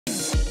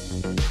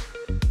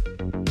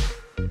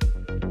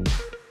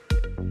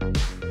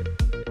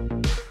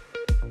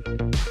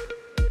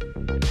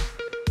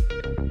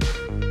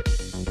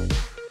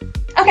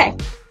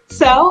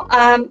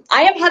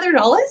I am Heather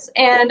Nollis,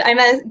 and I'm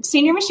a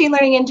senior machine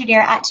learning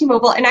engineer at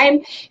T-Mobile, and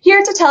I'm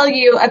here to tell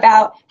you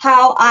about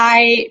how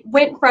I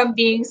went from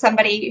being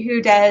somebody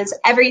who does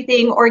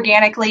everything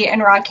organically in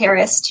raw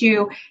keras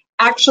to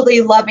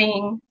actually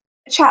loving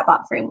a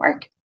chatbot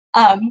framework.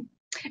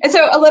 And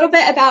so a little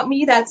bit about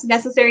me that's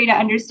necessary to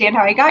understand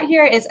how I got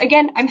here is,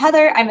 again, I'm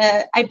Heather.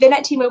 I've been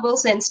at T-Mobile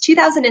since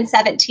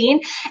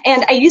 2017,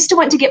 and I used to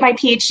want to get my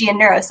PhD in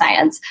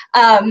neuroscience.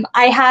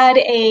 I had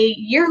a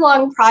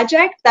year-long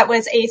project that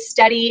was a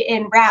study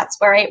in rats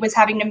where I was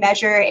having to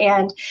measure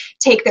and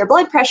take their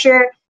blood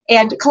pressure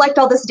and collect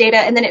all this data.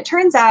 And then it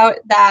turns out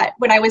that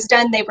when I was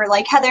done, they were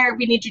like, Heather,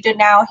 we need you to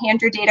now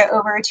hand your data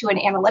over to an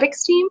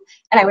analytics team.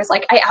 And I was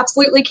like, I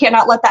absolutely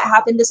cannot let that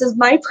happen. This is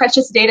my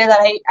precious data that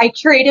I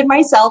curated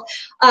myself.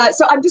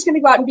 So I'm just going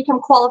to go out and become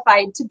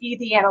qualified to be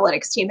the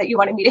analytics team that you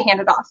wanted me to hand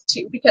it off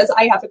to because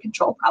I have a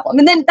control problem.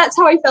 And then that's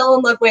how I fell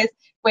in love with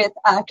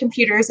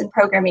computers and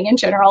programming in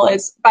general,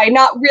 is by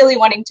not really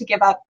wanting to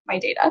give up my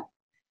data.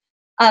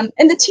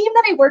 And the team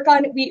that I work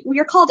on, we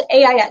are called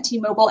AI at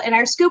T-Mobile, and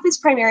our scope is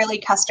primarily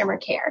customer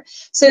care.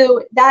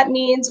 So that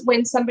means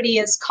when somebody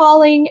is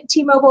calling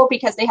T-Mobile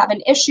because they have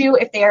an issue,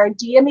 if they are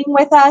DMing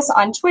with us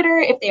on Twitter,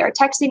 if they are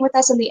texting with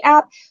us in the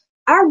app,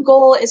 our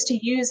goal is to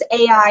use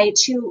AI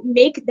to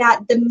make that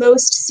the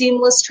most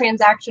seamless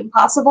transaction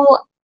possible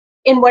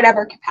in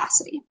whatever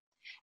capacity.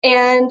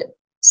 And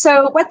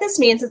so what this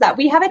means is that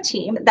we have a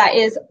team that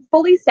is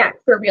fully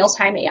stacked for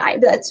real-time AI.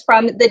 That's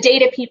from the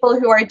data people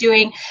who are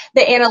doing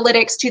the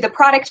analytics to the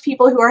product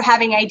people who are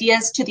having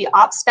ideas to the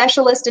ops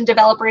specialists and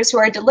developers who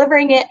are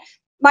delivering it.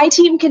 My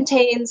team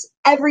contains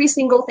every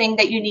single thing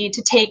that you need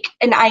to take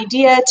an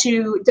idea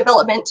to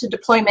development to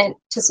deployment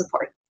to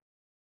support.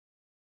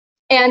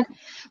 And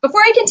before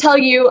I can tell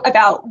you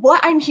about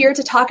what I'm here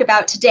to talk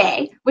about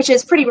today, which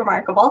is pretty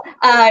remarkable,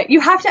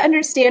 you have to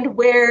understand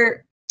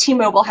where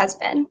T-Mobile has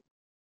been.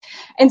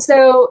 And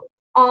so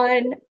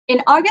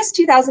in August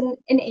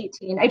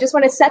 2018, I just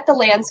want to set the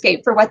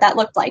landscape for what that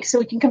looked like so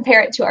we can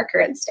compare it to our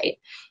current state.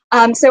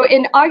 So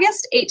in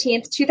August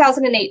 18th,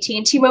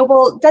 2018,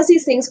 T-Mobile does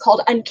these things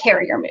called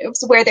uncarrier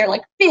moves, where they're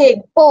like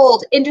big,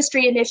 bold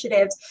industry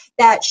initiatives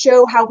that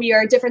show how we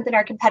are different than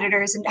our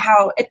competitors and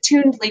how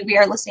attunedly we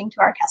are listening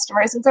to our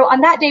customers. And so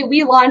on that day,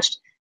 we launched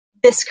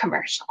this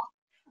commercial.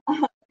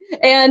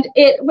 And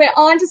it went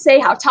on to say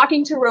how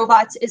talking to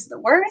robots is the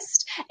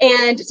worst.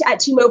 And at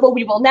T-Mobile,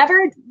 we will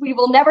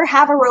never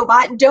have a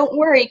robot. Don't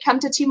worry, come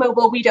to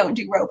T-Mobile, we don't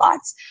do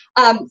robots.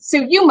 So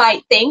you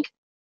might think,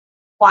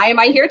 why am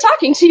I here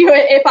talking to you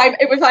if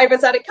I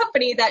was at a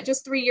company that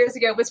just 3 years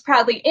ago was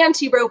proudly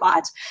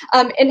anti-robot?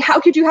 And how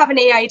could you have an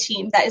AI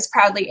team that is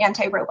proudly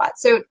anti-robot?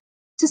 So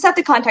to set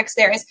the context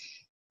there is,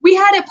 we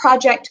had a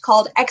project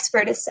called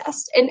Expert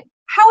Assist. And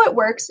how it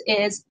works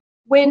is,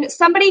 when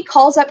somebody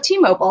calls up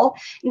T-Mobile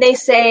and they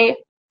say,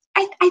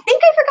 I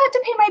think I forgot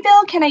to pay my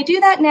bill, can I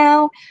do that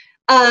now?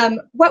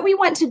 What we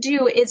want to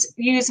do is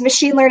use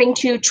machine learning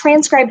to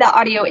transcribe that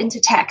audio into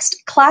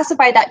text,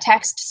 classify that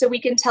text so we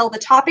can tell the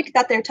topic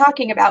that they're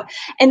talking about,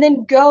 and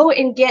then go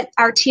and get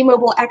our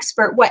T-Mobile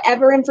expert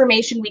whatever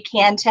information we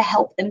can to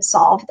help them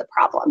solve the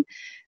problem.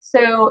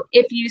 So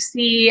if you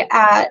see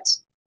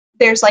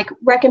there's like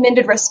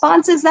recommended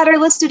responses that are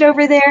listed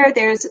over there.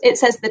 It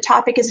says the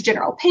topic is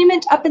general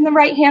payment up in the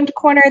right-hand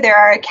corner. There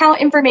are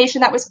account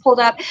information that was pulled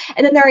up.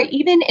 And then there are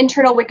even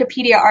internal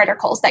Wikipedia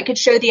articles that could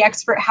show the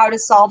expert how to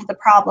solve the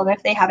problem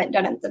if they haven't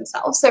done it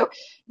themselves. So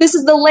this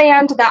is the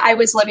land that I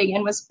was living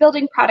in, was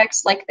building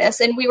products like this.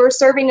 And we were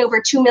serving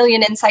over 2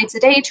 million insights a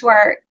day to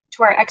our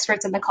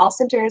experts in the call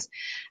centers.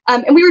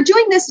 And we were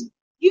doing this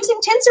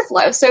using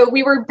TensorFlow. So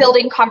we were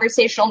building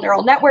conversational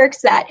neural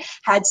networks that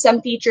had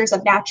some features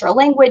of natural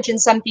language and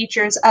some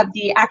features of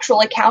the actual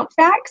account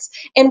facts.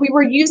 And we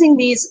were using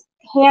these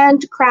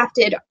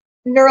handcrafted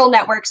neural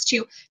networks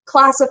to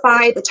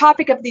classify the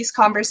topic of these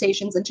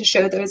conversations and to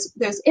show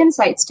those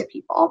insights to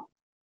people.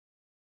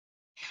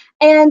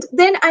 And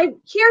then I'm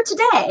here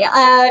today.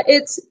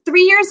 It's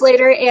 3 years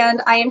later,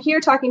 and I am here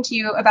talking to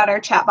you about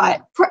our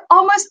chatbot, for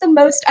almost the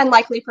most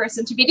unlikely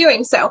person to be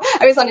doing so.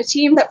 I was on a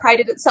team that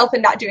prided itself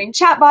in not doing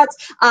chatbots.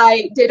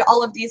 I did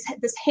all of this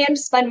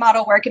hand-spun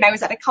model work, and I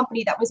was at a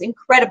company that was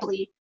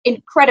incredibly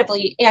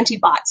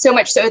anti-bot, so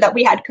much so that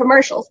we had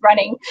commercials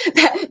running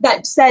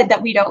that said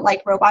that we don't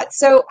like robots.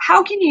 So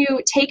how can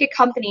you take a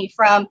company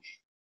from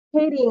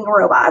hating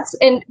robots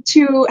and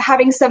to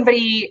having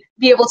somebody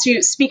be able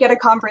to speak at a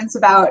conference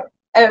about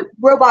a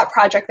robot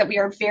project that we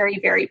are very,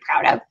 very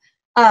proud of?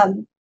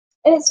 And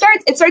it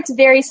starts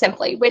very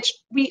simply, which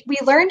we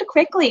learned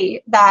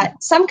quickly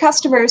that some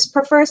customers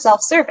prefer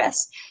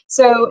self-service.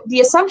 So the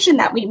assumption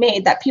that we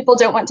made that people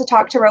don't want to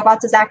talk to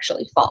robots is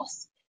actually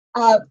false.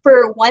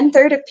 For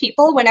 1/3 of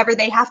people, whenever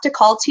they have to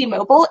call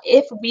T-Mobile,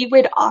 if we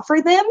would offer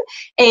them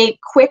a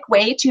quick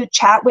way to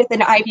chat with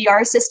an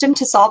IVR system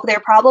to solve their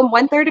problem,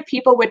 1/3 of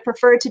people would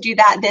prefer to do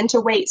that than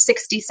to wait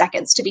 60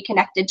 seconds to be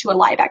connected to a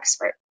live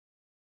expert.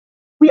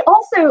 We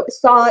also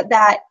saw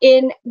that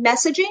in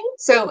messaging,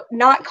 so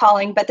not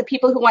calling, but the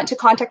people who want to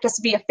contact us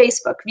via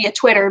Facebook, via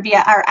Twitter,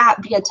 via our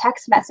app, via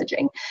text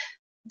messaging,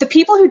 the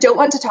people who don't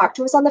want to talk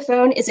to us on the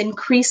phone is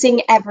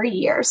increasing every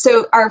year.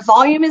 So our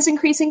volume is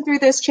increasing through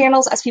those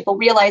channels as people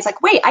realize,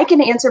 like, wait, I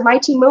can answer my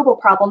T-Mobile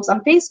problems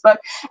on Facebook.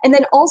 And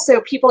then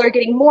also people are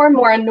getting more and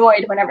more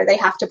annoyed whenever they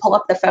have to pull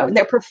up the phone.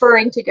 They're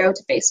preferring to go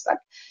to Facebook.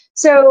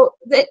 So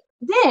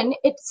then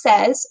it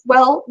says,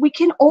 well, we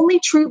can only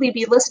truly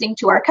be listening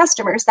to our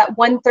customers, that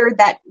 1/3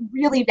 that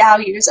really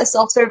values a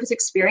self-service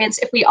experience,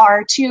 if we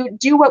are to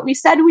do what we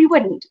said we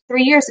wouldn't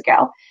 3 years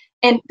ago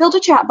and build a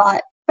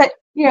chatbot, but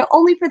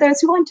only for those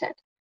who want it.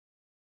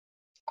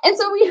 And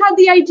so we had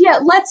the idea,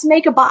 let's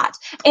make a bot.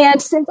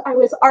 And since I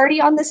was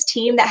already on this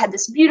team that had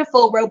this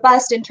beautiful,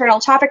 robust internal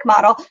topic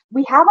model,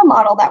 we have a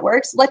model that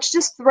works. Let's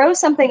just throw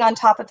something on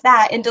top of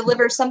that and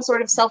deliver some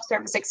sort of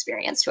self-service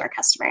experience to our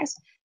customers.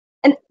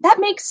 And that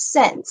makes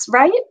sense,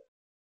 right?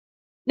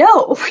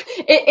 No,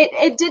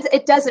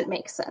 it doesn't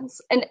make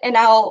sense. And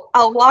I'll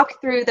walk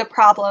through the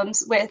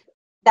problems with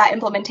that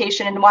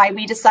implementation and why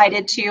we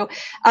decided to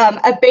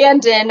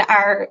abandon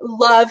our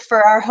love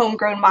for our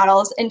homegrown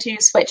models and to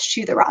switch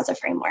to the Rasa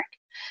framework.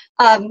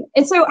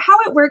 And so how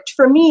it worked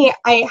for me,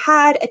 I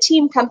had a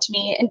team come to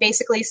me and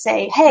basically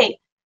say, hey,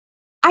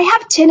 I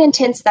have 10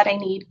 intents that I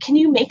need. Can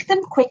you make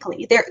them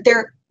quickly?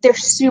 They're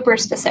super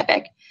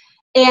specific.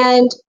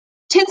 And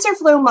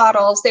TensorFlow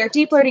models, they're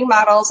deep learning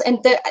models,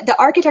 and the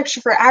architecture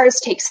for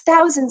ours takes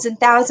thousands and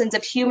thousands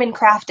of human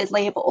crafted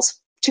labels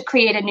to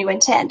create a new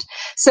intent.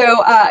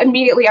 So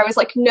immediately I was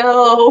like,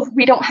 no,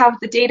 we don't have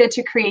the data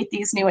to create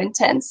these new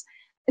intents.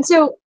 And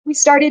so we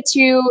started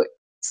to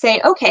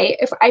say, okay,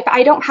 if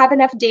I don't have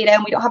enough data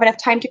and we don't have enough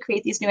time to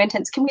create these new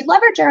intents, can we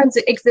leverage our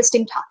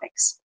existing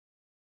topics?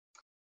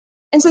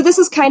 And so this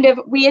is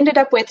we ended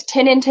up with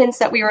 10 intents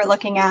that we were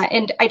looking at,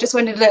 and I just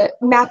wanted to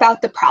map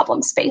out the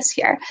problem space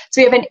here.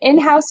 So we have an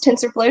in-house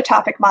TensorFlow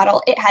topic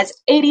model. It has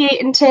 88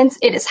 intents.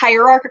 It is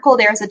hierarchical.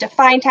 There is a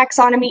defined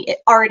taxonomy. It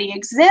already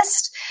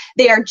exists.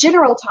 They are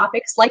general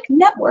topics like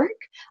network,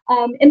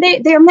 and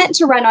they are meant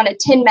to run on a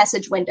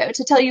 10-message window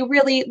to tell you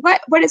really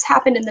what has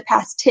happened in the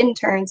past 10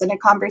 turns in a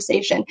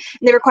conversation.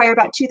 And they require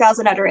about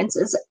 2,000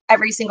 utterances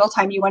every single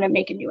time you want to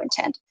make a new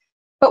intent.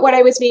 But what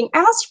I was being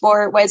asked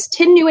for was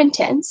 10 new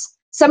intents.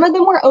 Some of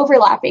them were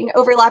overlapping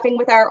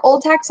with our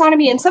old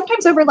taxonomy and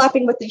sometimes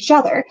overlapping with each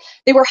other.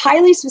 They were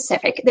highly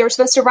specific. They were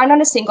supposed to run on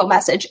a single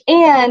message,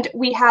 and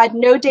we had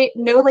no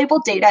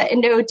labeled data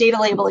and no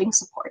data labeling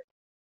support.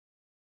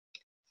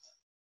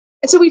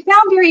 And so we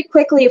found very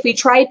quickly if we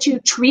tried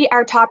to treat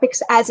our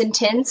topics as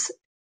intents,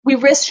 we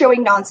risked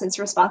showing nonsense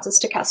responses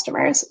to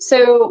customers.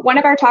 So one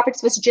of our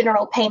topics was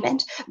general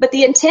payment, but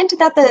the intent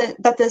that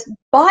the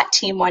bot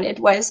team wanted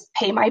was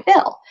pay my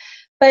bill.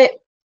 But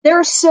there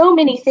are so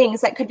many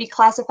things that could be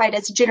classified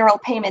as general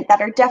payment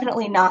that are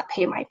definitely not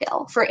pay my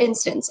bill. For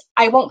instance,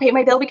 I won't pay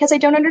my bill because I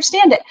don't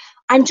understand it.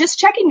 I'm just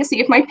checking to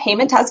see if my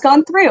payment has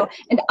gone through,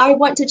 and I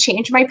want to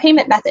change my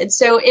payment method.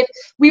 So if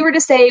we were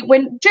to say,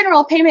 when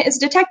general payment is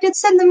detected,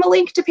 send them a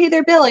link to pay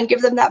their bill and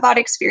give them that bot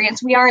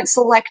experience, we aren't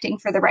selecting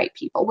for the right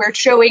people. We're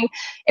showing,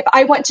 if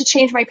I want to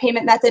change my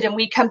payment method and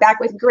we come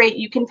back with, great,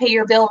 you can pay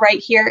your bill right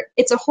here,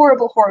 it's a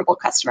horrible, horrible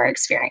customer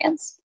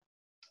experience.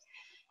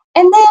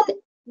 And then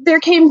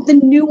there came the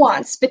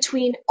nuance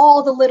between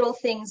all the little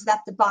things that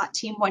the bot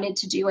team wanted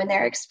to do in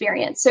their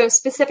experience. So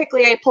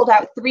specifically, I pulled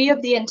out 3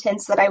 of the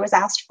intents that I was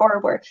asked for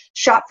were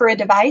shop for a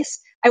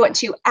device. I want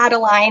to add a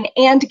line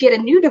and get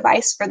a new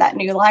device for that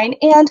new line.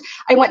 And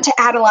I want to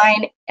add a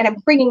line and I'm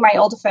bringing my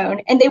old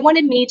phone. And they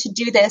wanted me to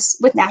do this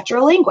with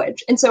natural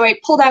language. And so I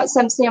pulled out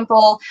some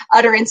sample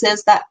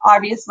utterances that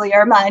obviously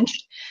are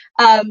munched.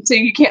 So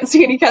you can't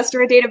see any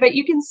customer data, but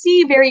you can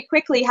see very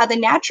quickly how the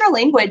natural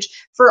language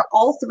for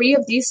all 3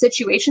 of these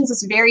situations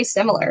is very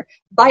similar.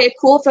 Buy a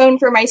cool phone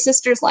for my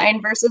sister's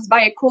line versus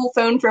buy a cool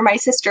phone for my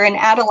sister and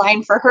add a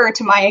line for her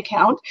to my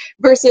account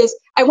versus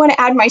I want to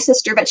add my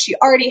sister, but she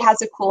already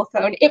has a cool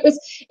phone. It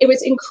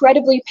was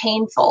incredibly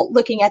painful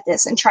looking at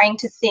this and trying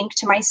to think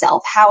to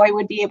myself how I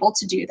would be able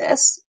to do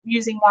this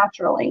using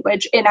natural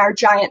language in our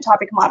giant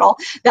topic model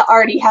that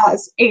already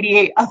has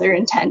 88 other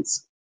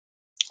intents.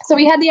 So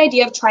we had the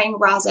idea of trying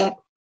Rasa.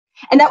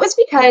 And that was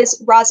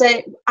because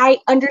Rasa, I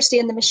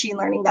understand the machine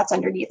learning that's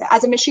underneath it.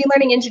 As a machine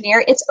learning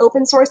engineer, it's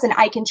open source and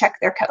I can check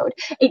their code.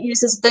 It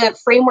uses the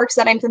frameworks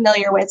that I'm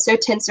familiar with, so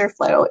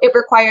TensorFlow. It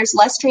requires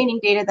less training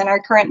data than our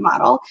current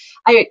model.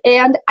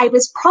 And I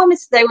was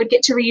promised that I would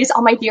get to reuse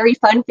all my very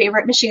fun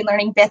favorite machine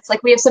learning bits.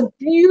 Like we have some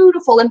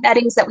beautiful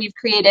embeddings that we've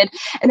created.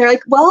 And they're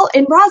like, well,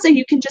 in Rasa,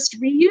 you can just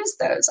reuse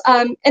those.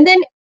 And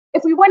then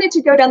if we wanted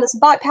to go down this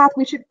bot path,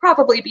 we should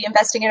probably be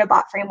investing in a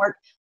bot framework.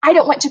 I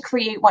don't want to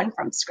create one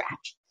from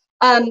scratch.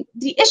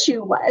 The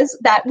issue was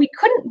that we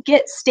couldn't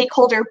get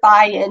stakeholder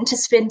buy-in to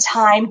spend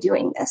time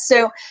doing this.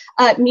 So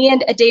me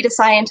and a data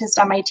scientist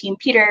on my team,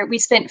 Peter, we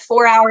spent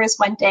 4 hours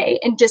one day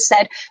and just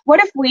said,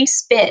 what if we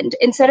spend,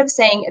 instead of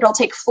saying it'll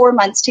take 4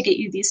 months to get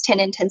you these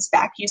 10 intents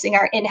back using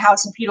our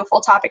in-house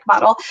beautiful topic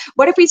model,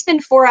 what if we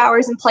spend 4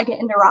 hours and plug it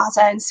into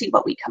Rasa and see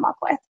what we come up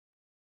with?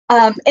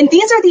 And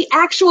these are the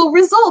actual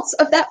results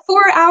of that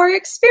 4-hour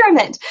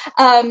experiment.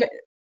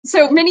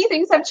 So many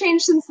things have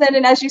changed since then,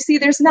 and as you see,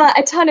 there's not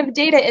a ton of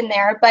data in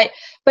there, but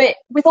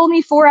with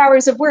only 4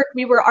 hours of work,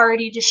 we were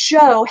already to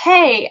show,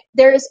 hey,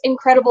 there's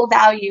incredible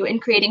value in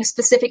creating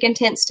specific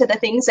intents to the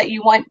things that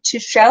you want to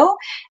show.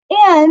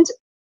 And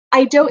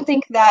I don't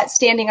think that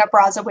standing up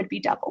Rasa would be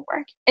double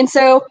work. And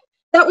so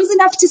that was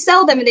enough to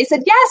sell them. And they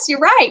said, yes, you're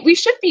right. We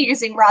should be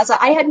using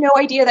Rasa. I had no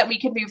idea that we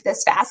could move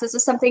this fast. This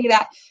is something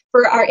that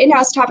for our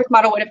in-house topic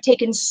model would have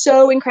taken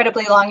so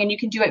incredibly long, and you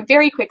can do it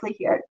very quickly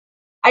here.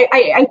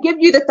 I give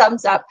you the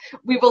thumbs up.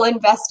 We will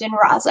invest in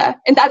Rasa.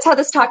 And that's how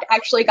this talk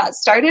actually got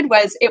started.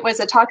 It was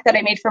a talk that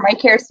I made for my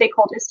care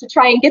stakeholders to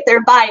try and get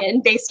their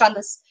buy-in based on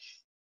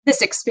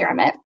this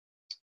experiment.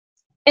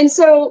 And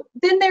so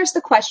then there's the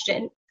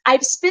question.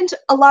 I've spent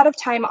a lot of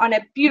time on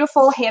a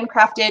beautiful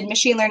handcrafted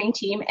machine learning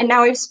team, and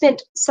now I've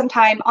spent some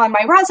time on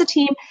my Rasa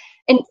team.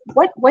 And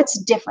what's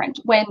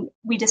different when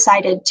we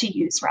decided to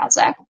use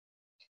Rasa?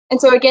 And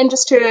so again,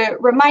 just to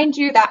remind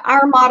you that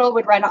our model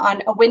would run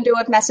on a window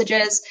of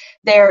messages.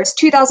 There's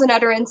 2,000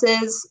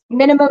 utterances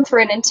minimum for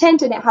an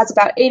intent, and it has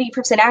about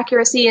 80%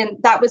 accuracy,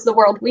 and that was the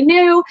world we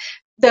knew.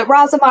 The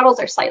Rasa models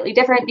are slightly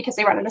different because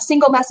they run on a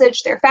single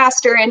message, they're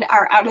faster, and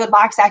our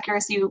out-of-the-box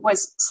accuracy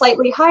was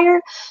slightly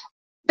higher.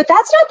 But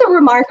that's not the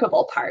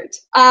remarkable part.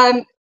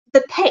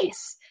 The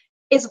pace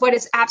is what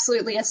is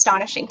absolutely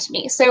astonishing to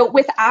me. So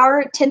with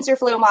our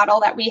TensorFlow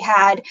model that we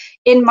had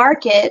in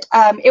market,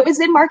 it was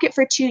in market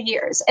for 2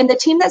 years. And the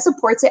team that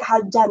supports it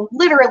has done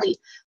literally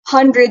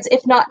hundreds,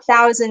 if not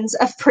thousands,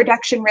 of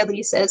production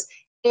releases.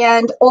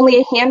 And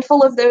only a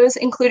handful of those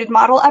included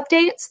model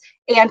updates.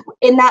 And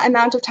in that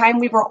amount of time,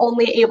 we were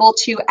only able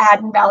to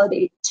add and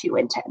validate 2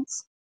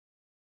 intents.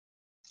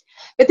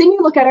 But then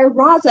you look at our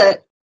Rasa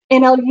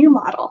NLU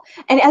model,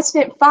 and has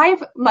spent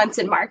 5 months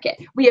in market.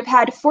 We have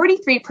had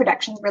 43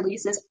 production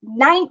releases.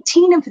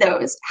 19 of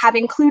those have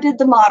included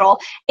the model,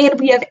 and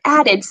we have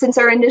added, since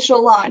our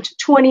initial launch,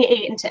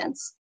 28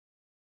 intents.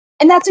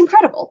 And that's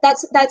incredible.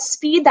 That's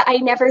speed that I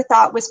never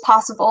thought was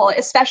possible,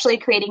 especially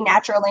creating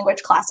natural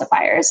language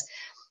classifiers.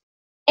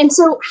 And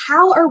so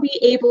how are we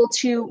able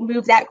to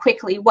move that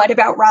quickly? What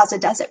about Rasa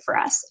does it for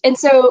us? And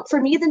so for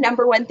me, the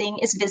number one thing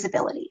is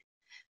visibility.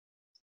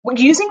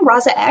 Using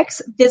Rasa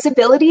X,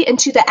 visibility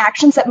into the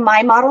actions that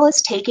my model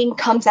is taking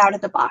comes out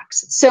of the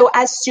box. So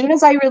as soon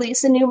as I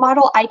release a new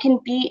model, I can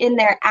be in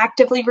there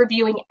actively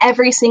reviewing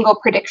every single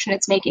prediction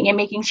it's making and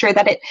making sure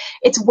that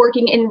it's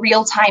working in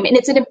real time. And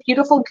it's in a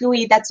beautiful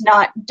GUI that's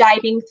not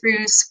diving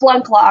through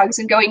Splunk logs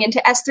and going into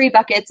S3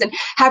 buckets and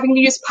having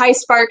to use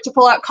PySpark to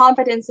pull out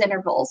confidence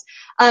intervals.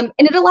 And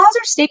it allows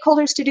our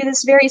stakeholders to do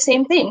this very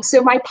same thing.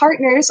 So my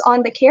partners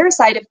on the care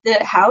side of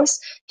the house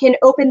can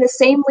open the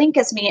same link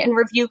as me and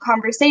review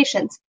conversations.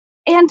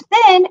 And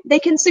then they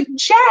can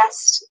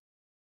suggest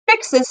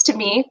fixes to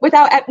me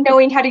without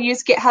knowing how to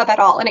use GitHub at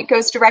all. And it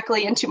goes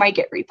directly into my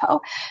Git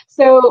repo.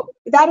 So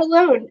that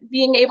alone,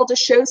 being able to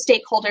show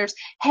stakeholders,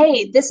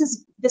 hey, this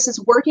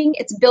is working,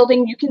 it's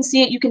building, you can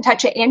see it, you can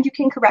touch it, and you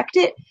can correct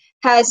it,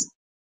 has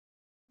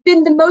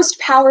been the most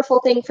powerful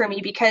thing for me,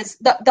 because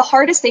the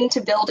hardest thing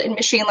to build in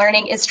machine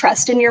learning is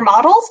trust in your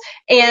models.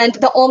 And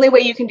the only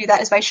way you can do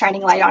that is by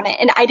shining light on it.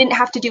 And I didn't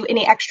have to do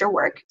any extra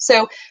work.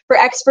 So for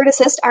Expert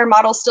Assist, our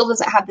model still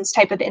doesn't have this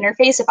type of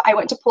interface. If I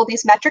went to pull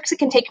these metrics, it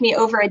can take me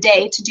over a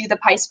day to do the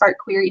PySpark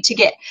query to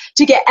get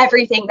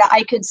everything that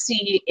I could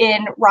see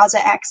in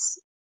Rasa X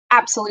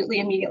absolutely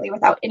immediately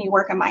without any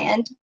work on my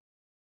end.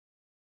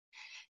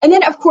 And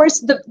then, of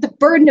course, the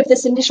burden of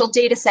this initial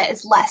data set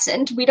is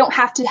lessened. We don't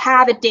have to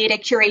have a data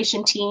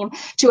curation team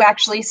to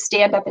actually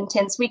stand up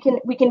intents. We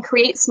can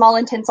create small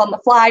intents on the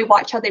fly,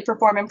 watch how they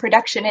perform in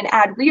production, and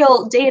add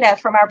real data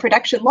from our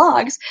production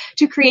logs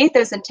to create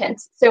those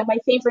intents. So my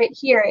favorite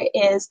here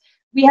is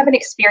we have an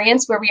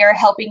experience where we are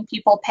helping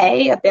people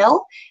pay a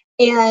bill.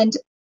 And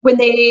when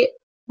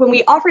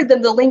we offered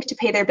them the link to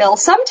pay their bill,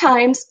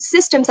 sometimes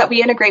systems that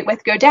we integrate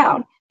with go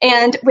down.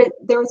 And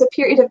there was a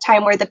period of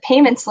time where the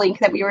payments link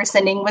that we were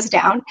sending was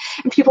down,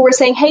 and people were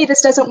saying, hey,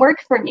 this doesn't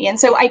work for me. And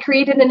so I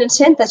created an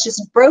intent that's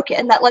just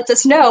broken that lets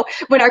us know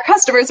when our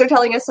customers are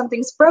telling us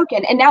something's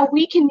broken. And now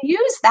we can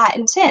use that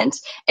intent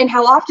and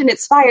how often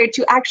it's fired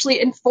to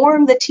actually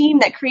inform the team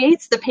that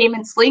creates the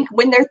payments link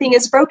when their thing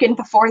is broken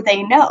before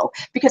they know,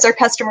 because our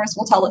customers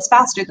will tell us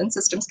faster than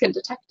systems can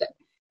detect it.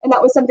 And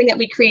that was something that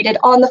we created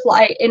on the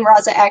fly in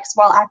Rasa X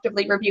while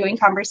actively reviewing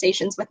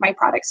conversations with my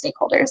product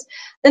stakeholders.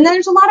 And then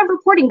there's a lot of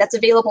reporting that's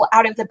available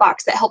out of the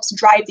box that helps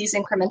drive these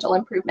incremental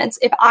improvements.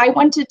 If I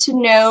wanted to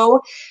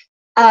know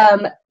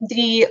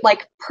the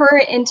per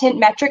intent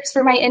metrics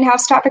for my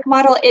in-house topic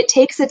model, it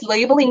takes a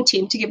labeling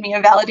team to give me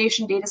a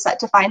validation data set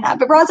to find that.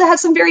 But Rasa has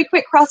some very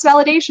quick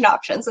cross-validation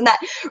options, and that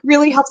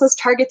really helps us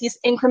target these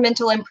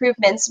incremental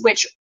improvements,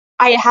 which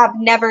I have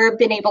never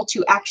been able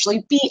to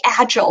actually be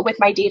agile with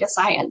my data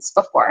science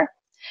before.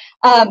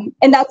 And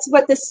that's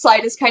what this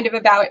slide is kind of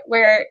about,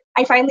 where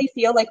I finally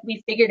feel like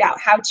we figured out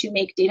how to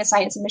make data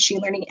science and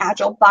machine learning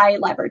agile by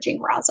leveraging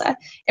Rasa.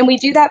 And we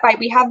do that by,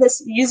 we have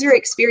this user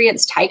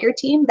experience Tiger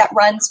team that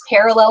runs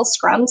parallel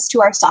scrums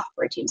to our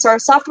software team. So our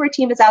software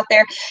team is out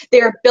there,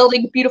 they're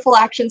building beautiful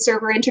action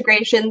server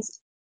integrations,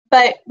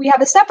 But we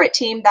have a separate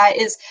team that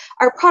is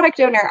our product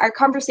owner, our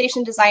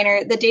conversation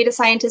designer, the data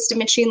scientist and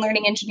machine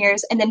learning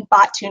engineers, and then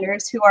bot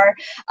tuners, who are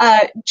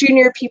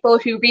junior people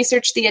who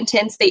research the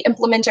intents. They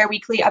implement our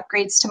weekly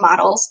upgrades to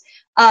models.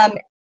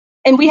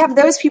 And we have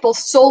those people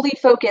solely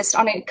focused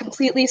on a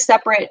completely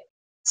separate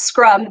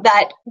scrum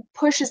that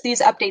pushes these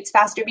updates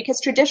faster,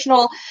 because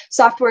traditional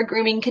software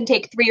grooming can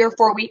take 3 or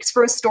 4 weeks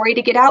for a story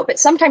to get out, but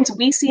sometimes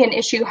we see an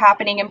issue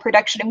happening in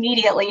production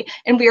immediately,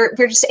 and we're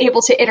just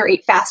able to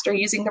iterate faster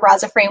using the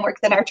Rasa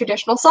framework than our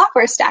traditional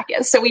software stack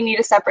is. So we need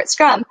a separate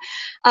scrum.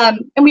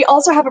 And we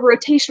also have a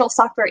rotational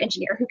software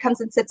engineer who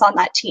comes and sits on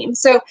that team.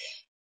 So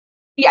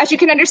as you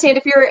can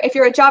understand, if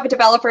you're a Java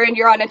developer and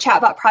you're on a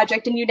chatbot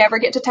project and you never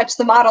get to touch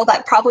the model,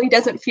 that probably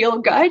doesn't feel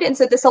good. And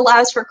so this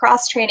allows for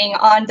cross-training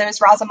on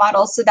those Rasa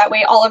models, so that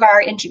way all of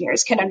our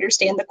engineers can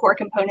understand the core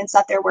components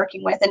that they're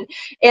working with. And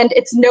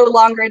it's no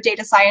longer a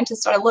data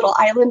scientist on a little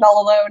island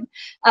all alone.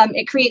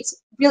 It creates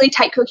really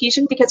tight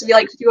cohesion, because we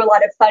like to do a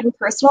lot of fun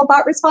personal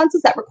bot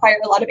responses that require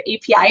a lot of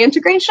API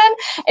integration.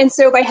 And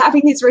so by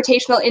having these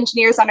rotational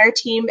engineers on our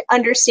team,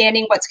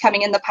 understanding what's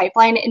coming in the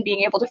pipeline and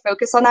being able to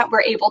focus on that,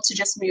 we're able to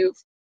just move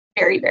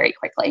very, very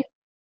quickly.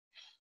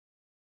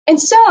 And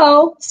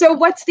so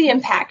what's the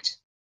impact?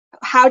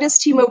 How does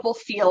T-Mobile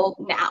feel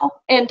now?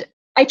 And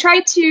I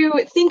tried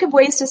to think of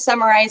ways to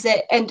summarize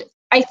it, and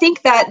I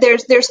think that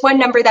there's one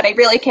number that I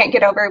really can't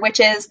get over, which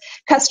is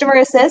customer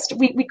assist.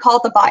 We call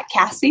the bot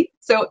Cassie.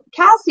 So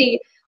Cassie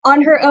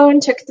on her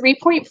own took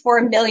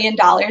 $3.4 million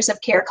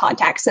of care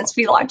contacts since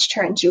we launched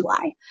her in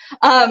July.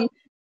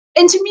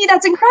 And to me,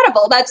 that's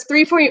incredible. That's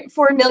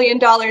 $3.4 million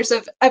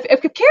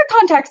of care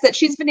contacts that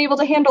she's been able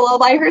to handle all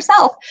by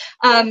herself.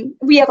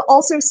 We have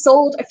also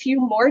sold a few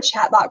more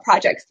chatbot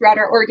projects throughout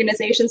our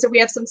organization. So we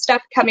have some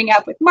stuff coming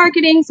up with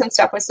marketing, some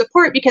stuff with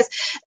support, because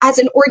as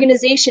an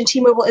organization,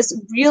 T-Mobile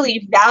is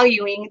really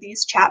valuing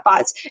these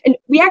chatbots. And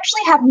we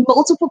actually have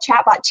multiple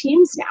chatbot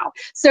teams now.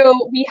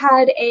 So we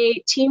had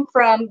a team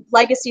from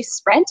Legacy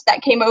Sprint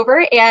that came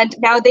over, and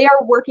now they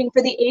are working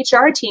for the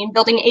HR team,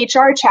 building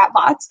HR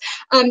chatbots.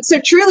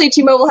 So truly,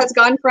 T-Mobile has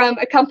gone from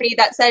a company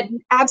that said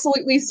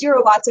absolutely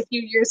 0 bots a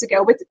few years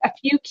ago with a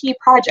few key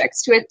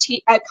projects to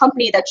a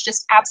company that's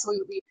just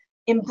absolutely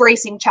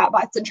embracing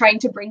chatbots and trying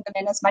to bring them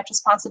in as much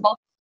as possible.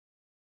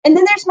 And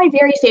then there's my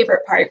very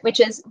favorite part, which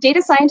is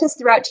data scientists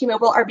throughout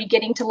T-Mobile are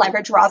beginning to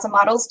leverage Rasa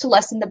models to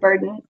lessen the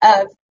burden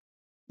of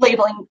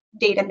labeling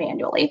data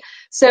manually.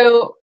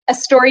 So a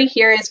story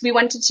here is we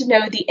wanted to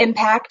know the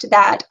impact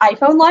that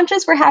iPhone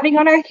launches were having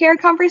on our care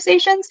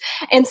conversations.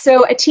 And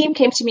so a team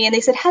came to me and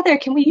they said, Heather,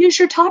 can we use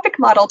your topic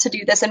model to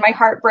do this? And my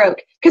heart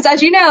broke, because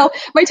as you know,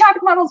 my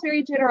topic model is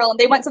very general and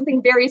they want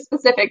something very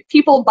specific,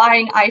 people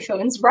buying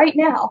iPhones right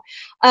now.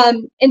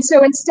 And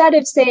so instead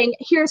of saying,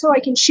 here's how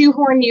I can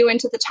shoehorn you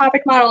into the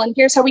topic model and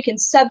here's how we can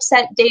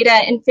subset data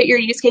and fit your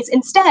use case,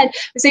 instead I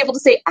was able to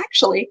say,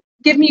 actually,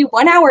 give me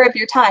 1 hour of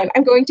your time.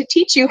 I'm going to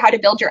teach you how to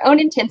build your own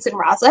intents in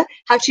Rasa,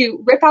 how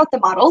to rip out the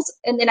models,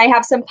 and then I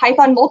have some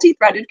Python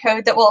multi-threaded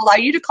code that will allow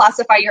you to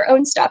classify your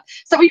own stuff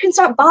so you can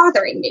stop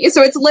bothering me.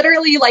 So it's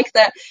literally like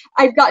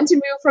I've gotten to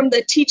move from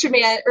the teach a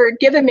man or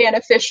give a man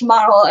a fish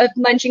model of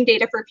munching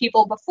data for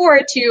people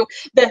before to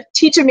the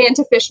teach a man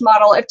to fish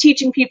model of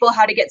teaching people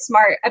how to get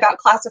smart about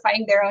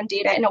classifying their own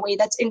data in a way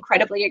that's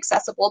incredibly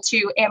accessible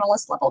to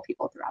analyst level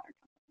people throughout our company.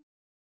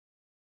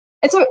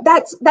 And so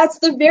that's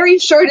the very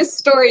shortest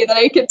story that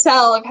I could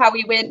tell of how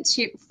we went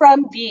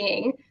from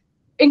being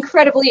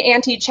incredibly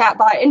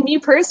anti-chatbot and me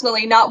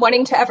personally not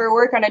wanting to ever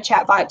work on a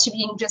chatbot to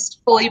being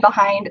just fully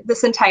behind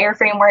this entire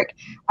framework.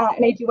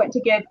 And I do want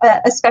to give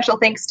a special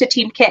thanks to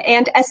Team Kit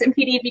and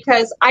SMPD,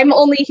 because I'm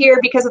only here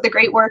because of the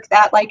great work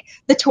that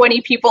the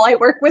 20 people I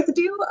work with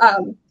do.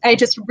 I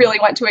just really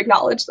want to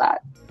acknowledge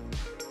that.